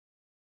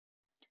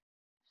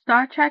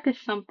Star Trek is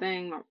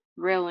something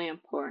really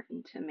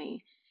important to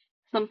me.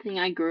 Something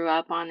I grew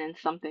up on and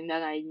something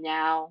that I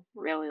now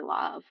really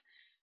love.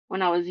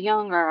 When I was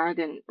younger, I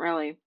didn't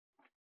really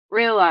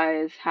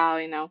realize how,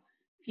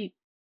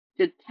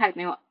 the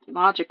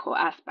technological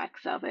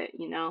aspects of it,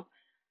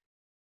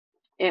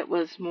 it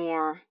was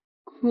more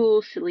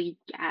cool, silly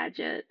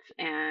gadgets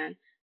and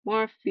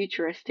more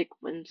futuristic,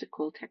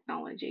 whimsical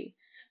technology.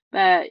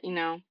 But,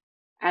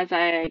 as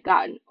I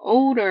gotten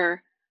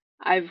older,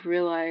 I've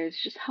realized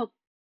just how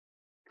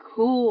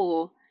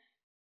cool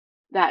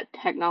that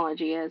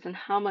technology is and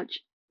how much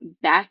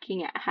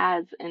backing it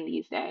has in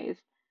these days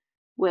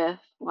with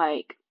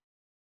like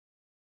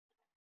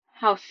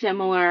how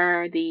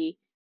similar the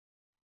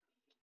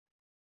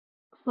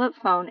flip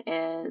phone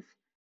is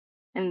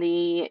and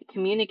the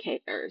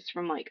communicators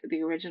from like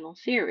the original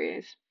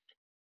series.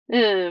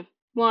 The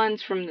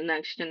ones from the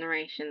next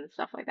generation and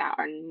stuff like that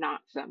are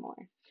not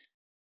similar.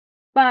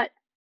 But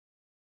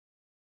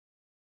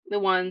the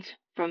ones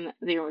from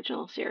the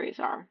original series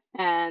are.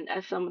 And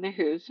as somebody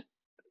whose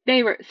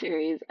favorite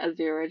series as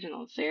the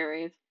original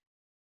series,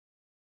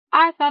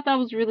 I thought that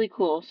was really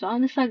cool. So I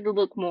decided to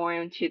look more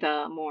into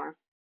the more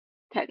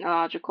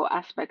technological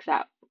aspects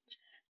that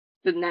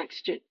the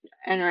next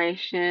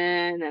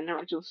generation and the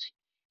original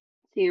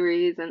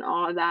series and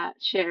all that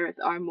share with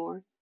our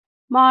more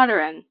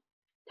modern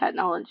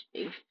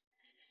technology.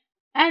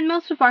 And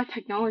most of our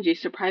technology,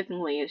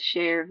 surprisingly, is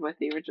shared with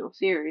the original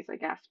series, I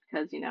guess,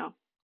 because,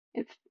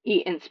 it's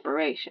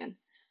inspiration.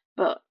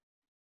 But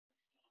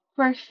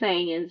first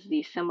thing is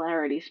the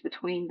similarities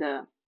between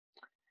the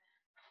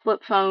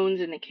flip phones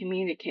and the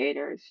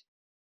communicators.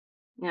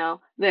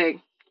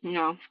 They,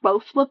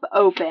 both flip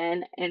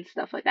open and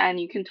stuff like that, and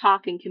you can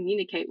talk and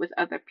communicate with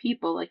other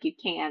people like you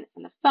can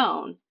in the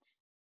phone.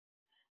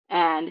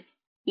 And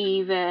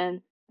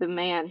even the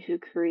man who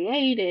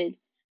created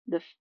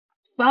the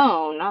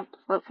phone, not the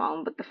flip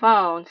phone, but the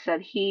phone,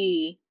 said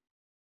he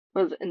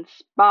was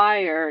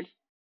inspired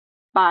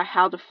by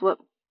how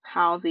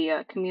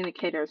the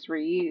communicators were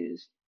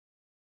used,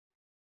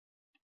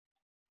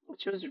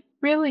 which was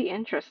really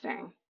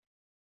interesting.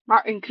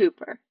 Martin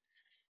Cooper.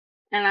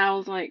 And I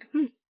was like,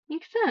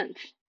 makes sense.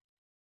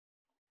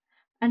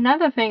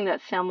 Another thing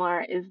that's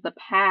similar is the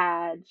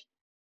pads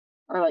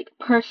or like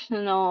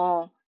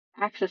personal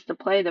access to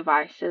play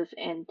devices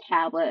in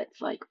tablets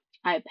like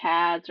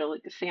iPads or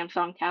like the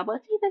Samsung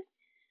tablets, even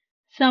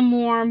some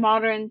more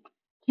modern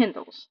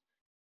Kindles.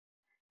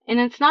 And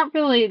it's not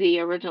really the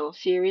original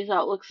series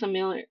that looks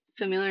familiar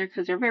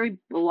because they're very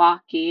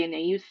blocky and they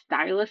use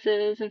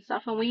styluses and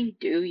stuff, and we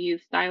do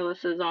use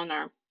styluses on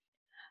our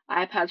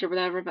iPads or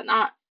whatever, but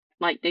not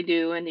like they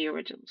do in the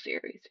original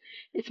series.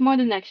 It's more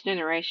the next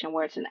generation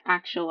where it's an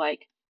actual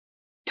like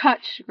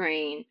touch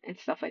screen and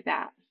stuff like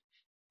that,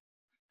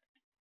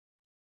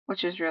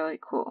 which is really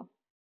cool.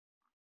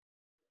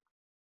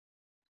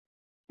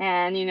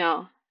 And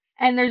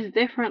and there's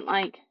different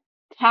like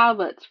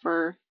tablets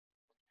for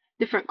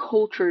different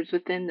cultures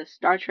within the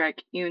Star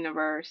Trek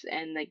universe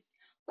and the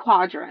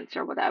quadrants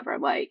or whatever.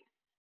 Like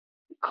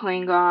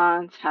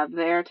Klingons have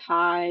their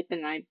type,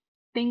 and I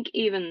think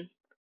even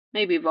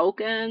maybe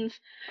Vulcans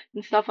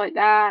and stuff like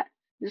that.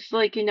 Just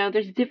like,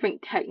 there's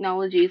different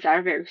technologies that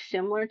are very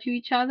similar to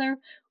each other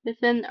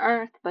within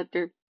Earth, but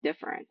they're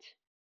different.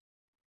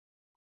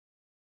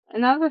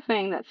 Another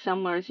thing that's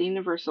similar is the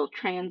Universal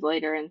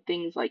Translator and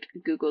things like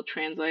Google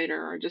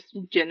Translator or just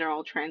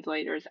general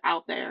translators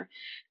out there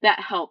that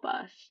help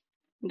us.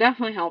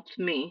 Definitely helped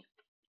me.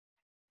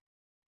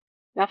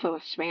 Definitely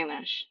with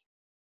Spanish.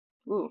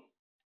 Ooh.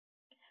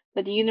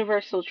 But the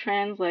Universal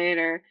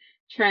Translator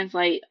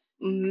translate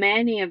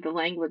many of the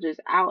languages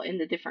out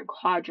into different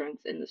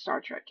quadrants in the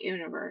Star Trek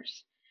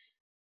universe.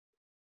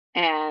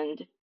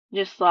 And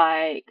just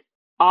like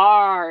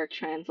our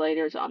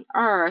translators on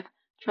Earth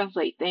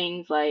translate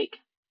things like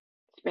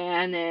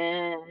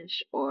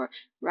Spanish or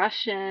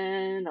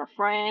Russian or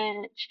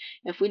French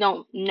if we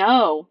don't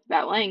know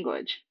that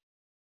language.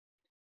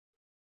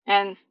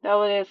 And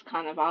though it is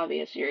kind of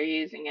obvious you're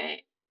using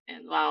it,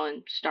 and while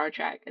in Star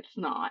Trek it's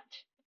not.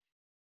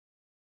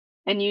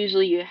 And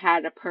usually you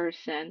had a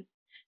person,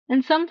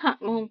 and sometimes,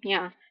 well,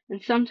 yeah,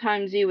 and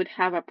sometimes you would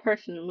have a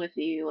person with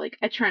you, like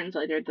a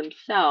translator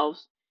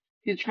themselves,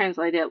 who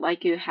translate it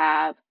like you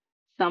have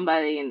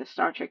somebody in the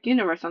Star Trek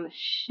universe on the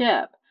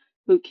ship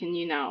who can,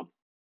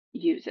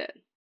 use it.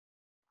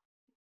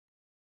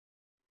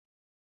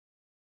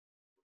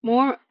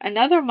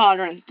 Another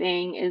modern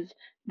thing is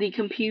the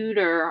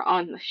computer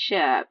on the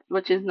ship,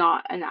 which is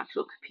not an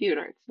actual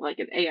computer. It's like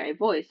an AI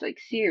voice, like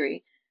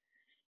Siri,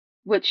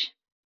 which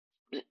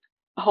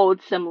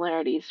holds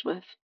similarities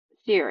with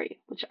Siri,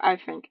 which I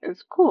think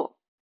is cool.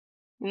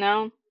 You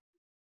know,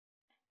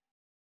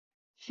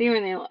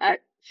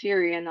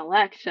 Siri and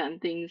Alexa and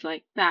things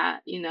like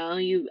that.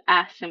 You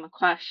ask them a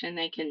question,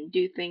 they can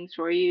do things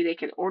for you. They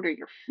can order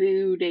your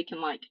food. They can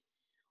like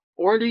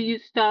order you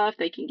stuff.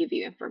 They can give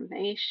you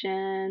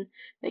information.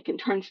 They can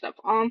turn stuff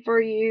on for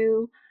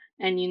you.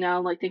 And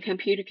like the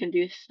computer can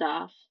do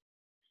stuff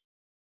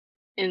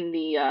in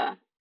the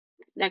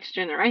Next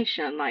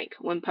Generation, like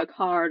when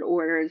Picard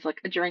orders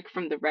like a drink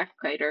from the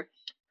refrigerator,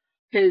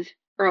 his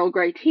Earl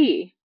Grey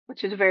tea,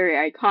 which is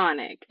very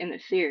iconic in the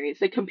series.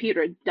 The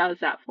computer does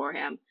that for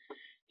him.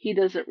 He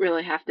doesn't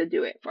really have to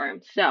do it for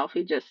himself.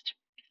 He just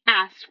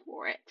asks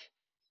for it,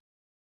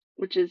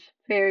 which is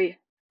very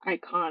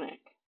iconic.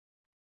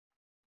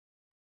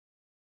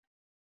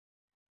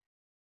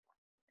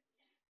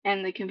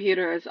 And the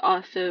computer is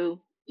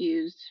also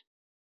used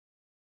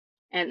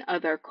in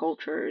other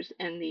cultures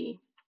in the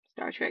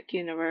Star Trek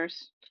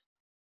universe,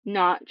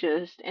 not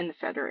just in the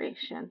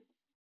Federation.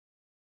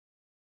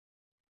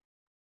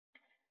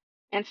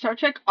 And Star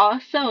Trek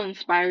also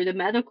inspired the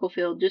medical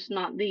field, just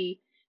not the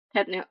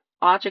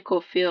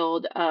technological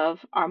field of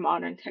our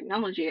modern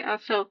technology. It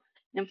also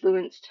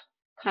influenced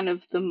kind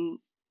of the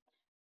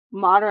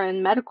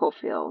modern medical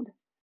field,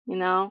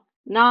 not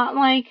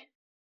like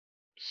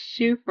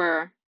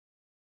super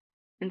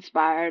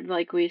inspired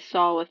like we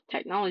saw with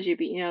technology,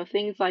 but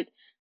things like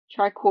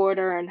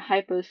tricorder and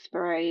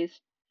hyposprays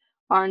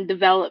are in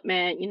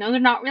development. They're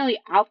not really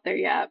out there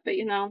yet, but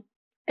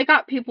it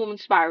got people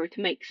inspired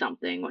to make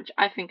something, which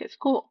I think is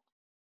cool.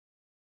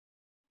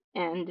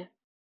 And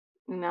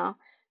you know,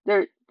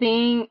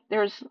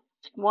 there's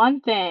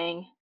one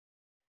thing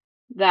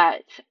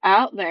that's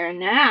out there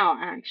now,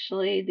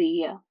 actually,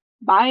 the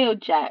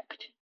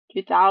BioJect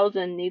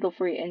 2000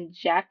 needle-free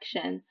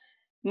injection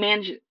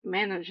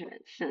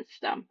management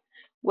system,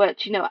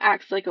 which,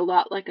 acts like a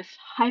lot like a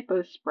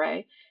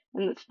hypospray,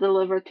 and it's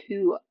delivered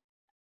to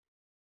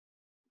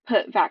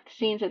put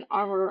vaccines and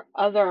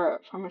other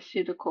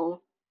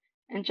pharmaceutical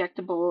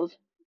injectables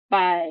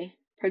by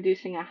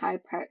producing a high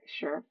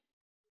pressure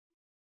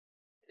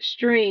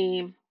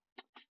stream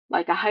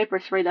like a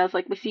hyperspray does,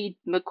 like we see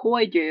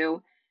McCoy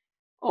do,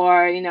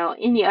 or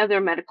any other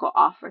medical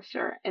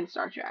officer in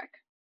Star Trek.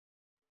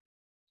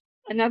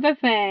 Another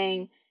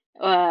thing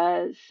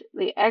was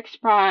the X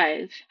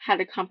Prize had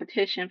a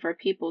competition for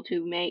people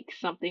to make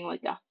something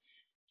like a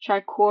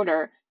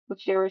tricorder,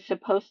 which they were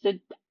supposed to,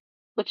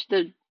 which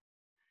the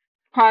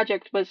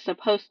project was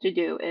supposed to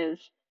do is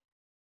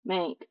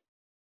make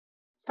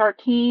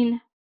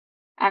 13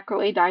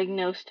 accurately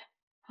diagnosed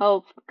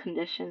health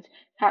conditions,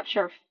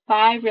 capture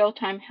 5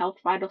 real-time health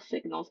vital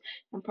signals,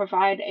 and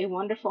provide a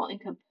wonderful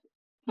and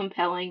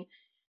compelling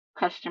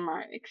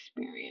customer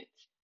experience.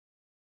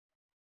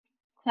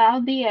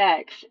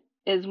 CloudDX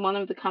is one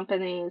of the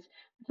companies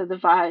with a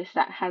device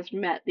that has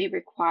met the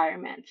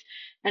requirements.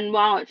 And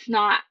while it's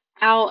not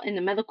out in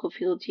the medical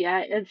field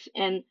yet, it's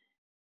in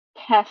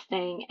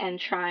testing and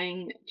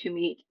trying to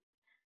meet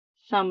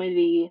some of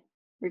the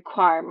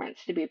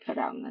requirements to be put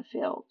out in the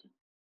field.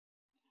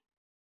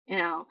 You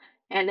know,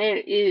 and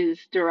it is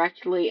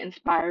directly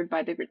inspired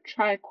by the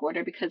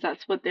tricorder because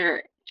that's what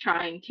they're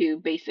trying to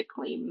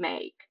basically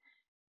make.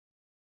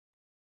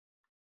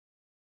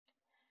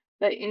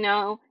 But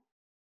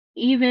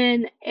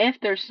even if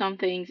there's some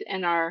things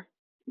in our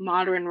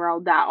modern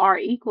world that are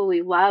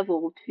equally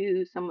level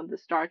to some of the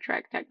Star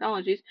Trek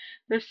technologies,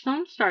 there's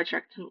some Star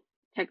Trek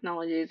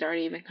technologies that are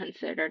even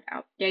considered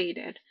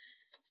outdated,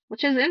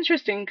 which is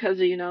interesting because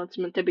it's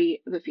meant to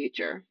be the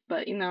future,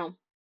 but it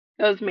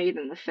was made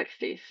in the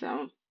 60s,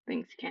 so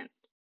things can't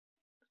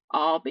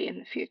all be in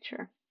the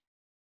future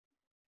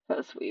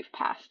because we've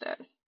passed it.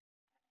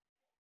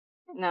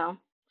 No,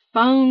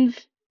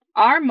 phones,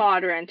 our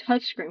modern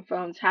touchscreen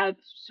phones have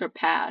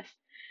surpassed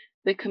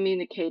the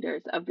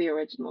communicators of the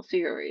original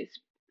series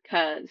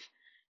because,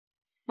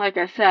 like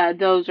I said,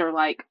 those are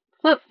like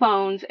flip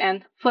phones,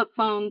 and flip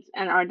phones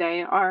in our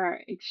day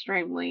are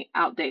extremely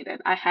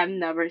outdated. I have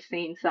never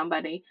seen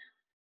somebody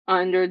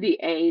under the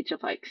age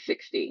of like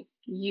 60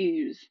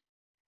 use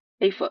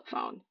a flip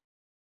phone.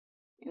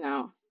 You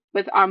know,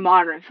 with our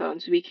modern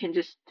phones, we can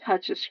just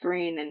touch a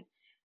screen and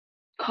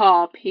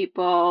call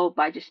people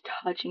by just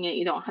touching it.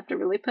 You don't have to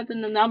really put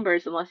in the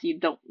numbers unless you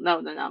don't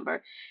know the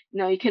number.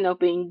 You can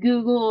open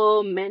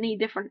Google, many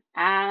different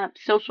apps,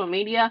 social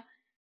media.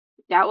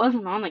 That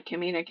wasn't on the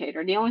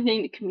communicator. The only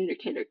thing the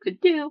communicator could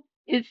do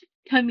is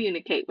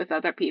communicate with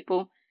other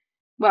people.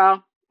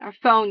 Well, our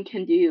phone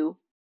can do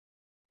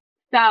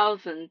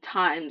 1,000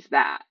 times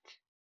that.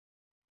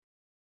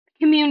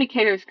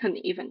 Communicators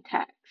couldn't even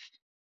text.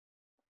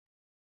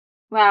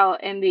 Well,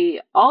 in the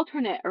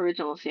alternate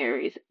original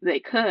series, they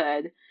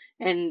could.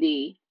 In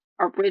the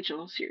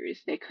original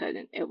series, they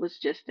couldn't. It was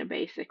just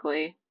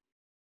basically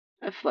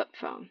a flip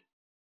phone.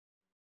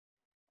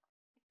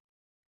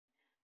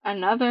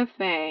 Another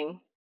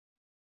thing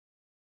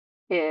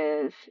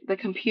is the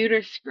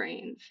computer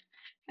screens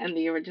in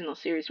the original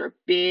series were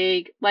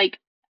big, like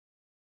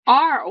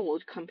our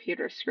old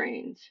computer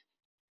screens.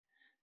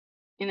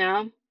 You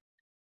know,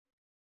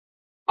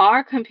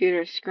 our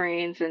computer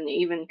screens and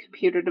even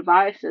computer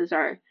devices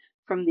are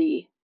from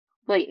the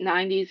late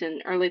 90s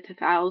and early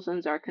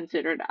 2000s are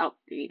considered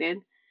outdated,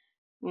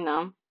 you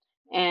know,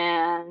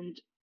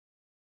 and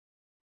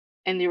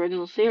in the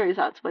original series,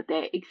 that's what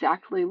they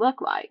exactly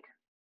look like.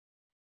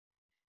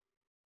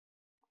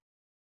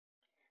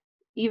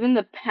 Even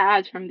the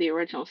pads from the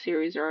original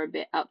series are a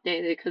bit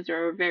outdated because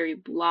they're very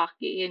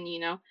blocky and,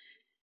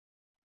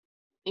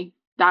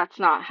 that's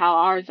not how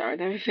ours are.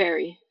 They're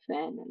very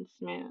thin and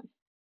smooth.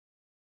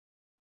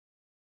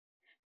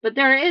 But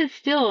there is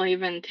still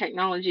even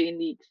technology in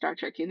the Star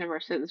Trek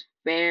universe that is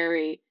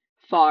very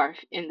far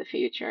in the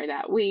future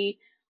that we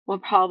will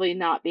probably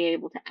not be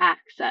able to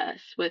access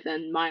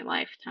within my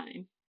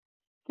lifetime.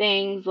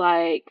 Things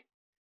like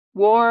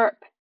warp,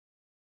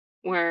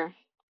 where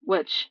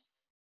which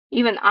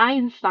even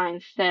Einstein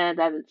said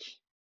that it's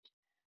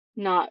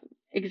not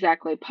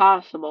exactly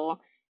possible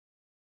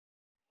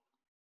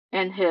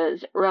in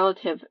his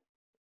relative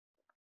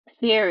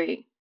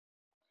theory,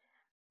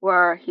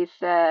 where he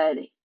said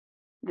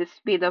the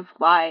speed of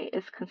light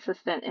is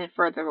consistent, and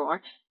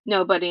furthermore,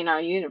 nobody in our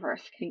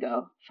universe can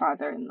go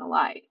farther than the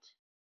light.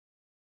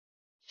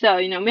 So,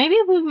 maybe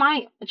we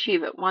might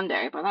achieve it one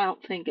day, but I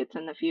don't think it's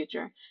in the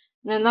future.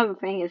 And another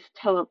thing is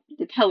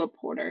the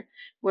teleporter,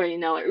 where,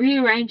 it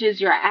rearranges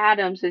your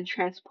atoms and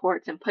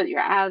transports and put your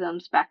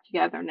atoms back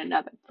together in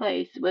another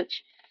place,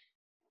 which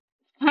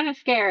is kind of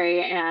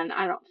scary, and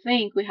I don't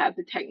think we have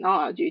the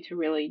technology to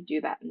really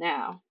do that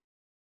now.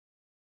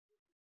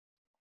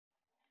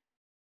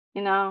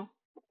 You know,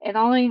 it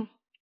only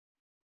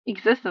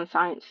exists in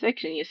science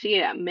fiction. You see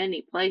it at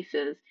many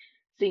places.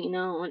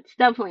 So, it's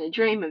definitely a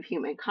dream of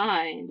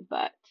humankind,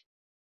 but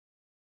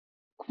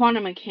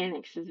quantum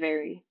mechanics is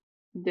very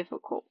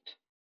difficult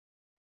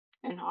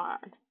and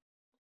hard.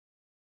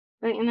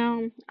 But,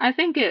 I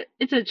think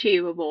it's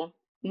achievable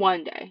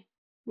one day.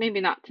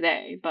 Maybe not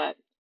today, but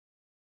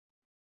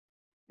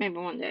maybe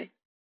one day.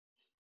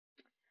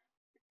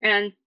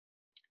 And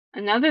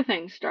another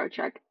thing Star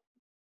Trek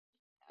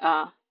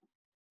uh,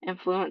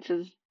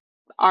 influences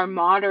our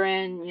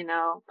modern,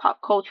 pop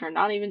culture,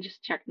 not even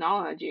just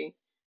technology,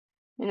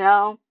 you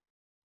know,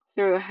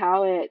 through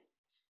how it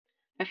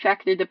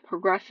affected the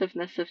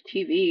progressiveness of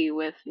TV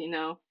with,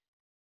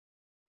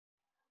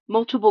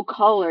 multiple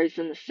colors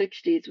in the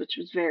 60s, which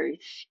was very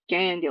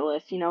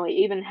scandalous. It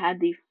even had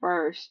the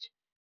first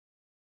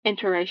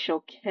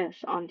interracial kiss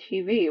on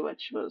TV,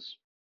 which was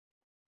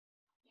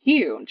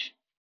huge.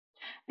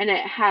 And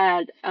it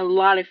had a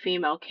lot of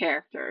female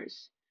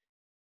characters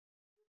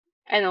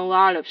and a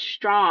lot of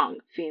strong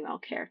female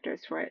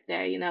characters for it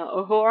there.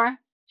 Uhura,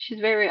 she's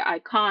very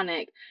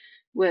iconic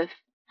with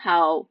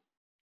how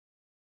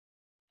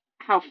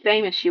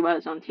famous she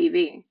was on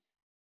TV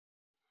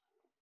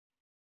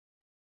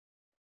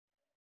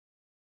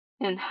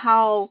and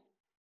how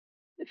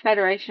the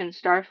Federation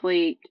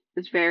Starfleet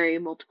is very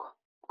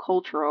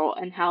multicultural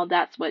and how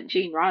that's what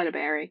Gene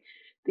Roddenberry,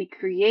 the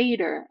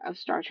creator of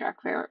Star Trek,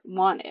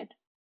 wanted.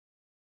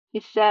 He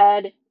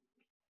said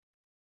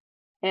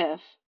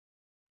if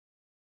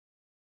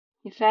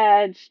He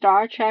said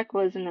Star Trek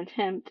was an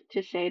attempt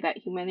to say that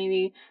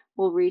humanity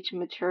will reach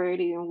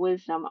maturity and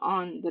wisdom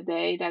on the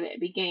day that it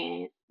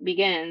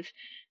begins,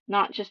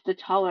 not just to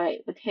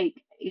tolerate, but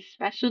take a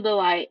special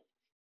delight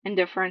in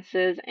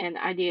differences and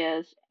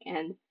ideas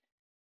and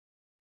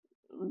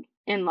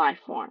in life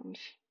forms.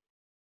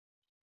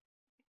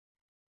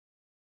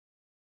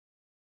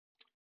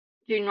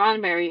 Gene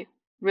Roddenberry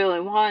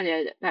really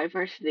wanted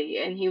diversity,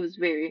 and he was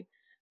very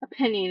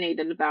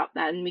opinionated about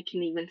that, and we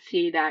can even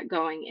see that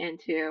going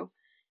into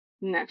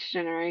Next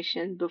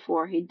Generation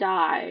before he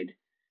died,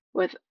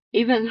 with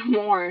even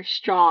more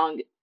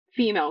strong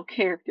female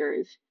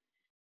characters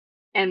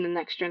in the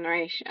Next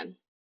Generation,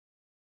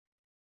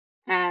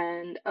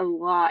 and a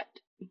lot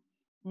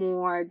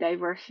more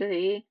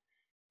diversity.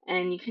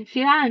 And you can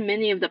see that in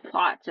many of the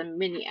plots and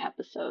many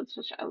episodes,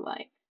 which I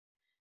like.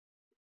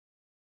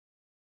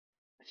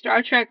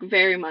 Star Trek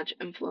very much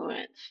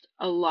influenced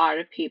a lot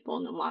of people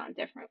in a lot of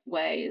different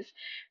ways.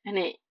 And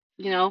it,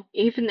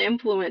 even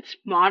influenced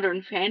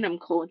modern fandom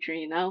culture,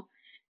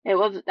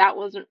 that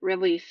wasn't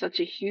really such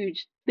a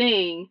huge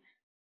thing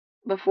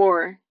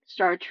before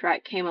Star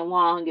Trek came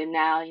along, and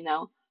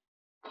now,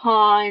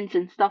 cons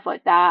and stuff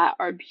like that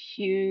are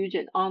huge,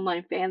 and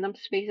online fandom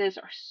spaces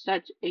are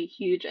such a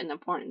huge and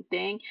important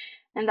thing.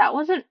 And that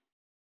wasn't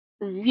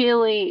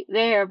really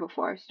there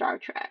before Star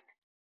Trek.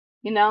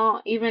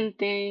 Even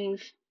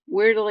things,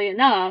 weirdly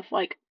enough,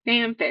 like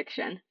fan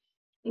fiction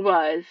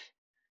was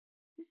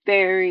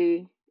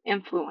very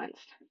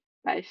influenced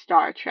by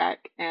Star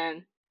Trek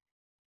and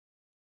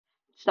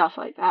stuff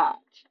like that.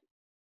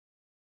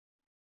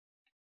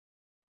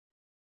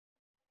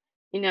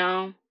 You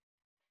know,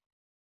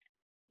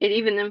 it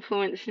even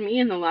influenced me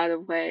in a lot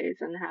of ways,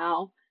 and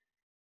how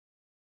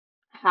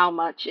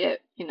much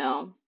it,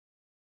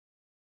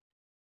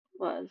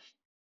 was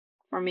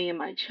for me in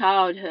my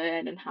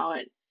childhood, and how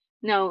it,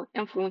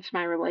 influenced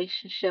my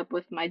relationship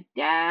with my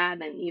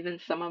dad and even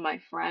some of my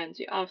friends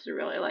who also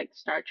really liked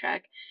Star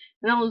Trek.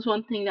 And that was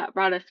one thing that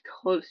brought us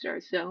closer.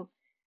 So,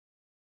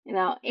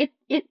 it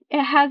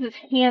has its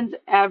hands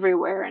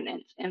everywhere in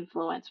its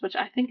influence, which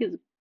I think is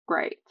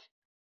great.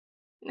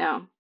 You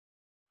know,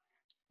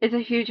 it's a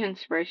huge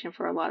inspiration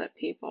for a lot of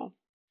people.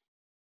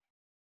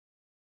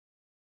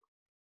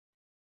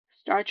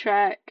 Star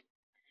Trek,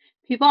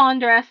 people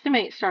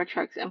underestimate Star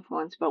Trek's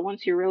influence, but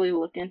once you really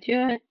look into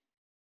it,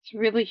 it's a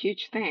really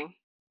huge thing,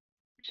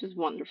 which is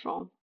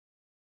wonderful.